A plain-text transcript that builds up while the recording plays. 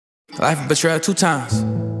Life of betrayal 2 times.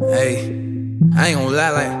 Hey, I ain't gonna lie,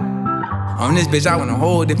 like, on this bitch I went a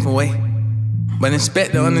whole different way. But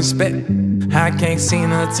inspect the unexpected. I can't seem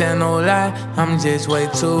to tell no lie, I'm just way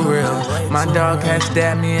too real. My dog had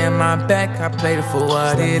stabbed me in my back, I played it for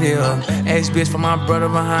what it is. Ex-bitch for my brother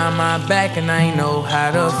behind my back, and I ain't know how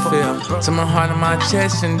to feel. Took my heart on my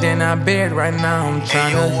chest, and then I buried. Right now I'm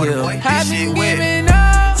trying to heal. I've been giving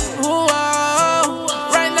up,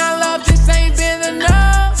 right now love just ain't been enough.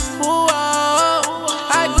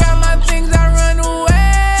 I grab my things, I run away.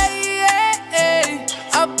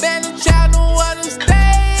 Abandoned child, know what I'm staying.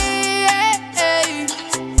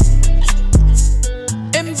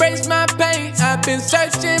 Embrace my pain, I've been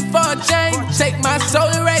searching for a change. Take my soul,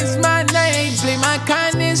 erase my name. Bleed my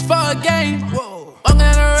kindness for a game. Walking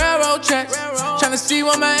down the railroad tracks, trying to see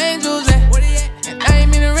where my angels at. And I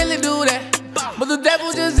ain't mean to really do that, but the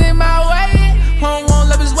devil just in my way. Home won't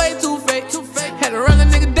love is way too fake. Had to run a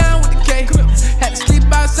nigga down with the K. Had to sleep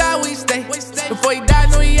outside where he stay. Before he died,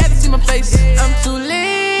 know he had to see my face. I'm too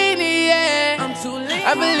lenient.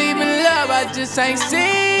 I believe in love, I just ain't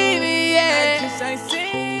seen it yet.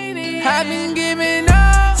 I've been giving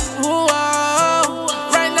up.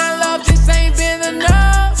 Right now love just ain't been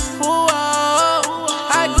enough.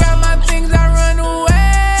 I grab my things, I run away.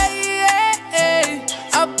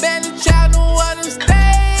 Abandoned child, know what I'm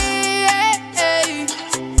staying.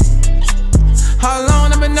 How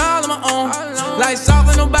long I've been all on my own. Lights off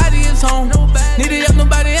and nobody is home. Needed help,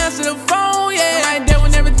 nobody answer the phone, yeah. Right there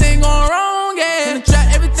when everything going wrong, yeah. In the trap,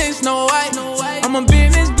 everything Snow White. I'ma be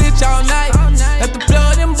in this bitch all night. Left the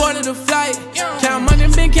plug and boarded the flight. Count money,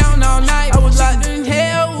 been counting all night. I was locked in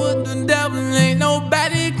hell with the devil, ain't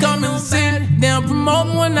nobody coming to see me. They don't promote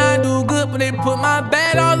me when I do good, but they put my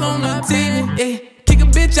bad all on the TV. Yeah. Kick a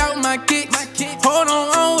bitch out with my kicks. Hold on,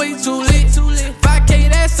 I'm way too lit. 5K,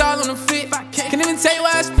 that's all on the fit. Can't even tell you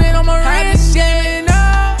what I spent on my wrist. Getting up.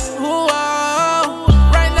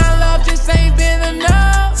 Right now love just ain't been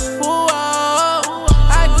enough.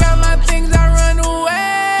 I grab my things, I run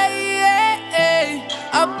away.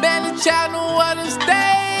 Abandoned child, know what I'm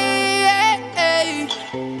staying.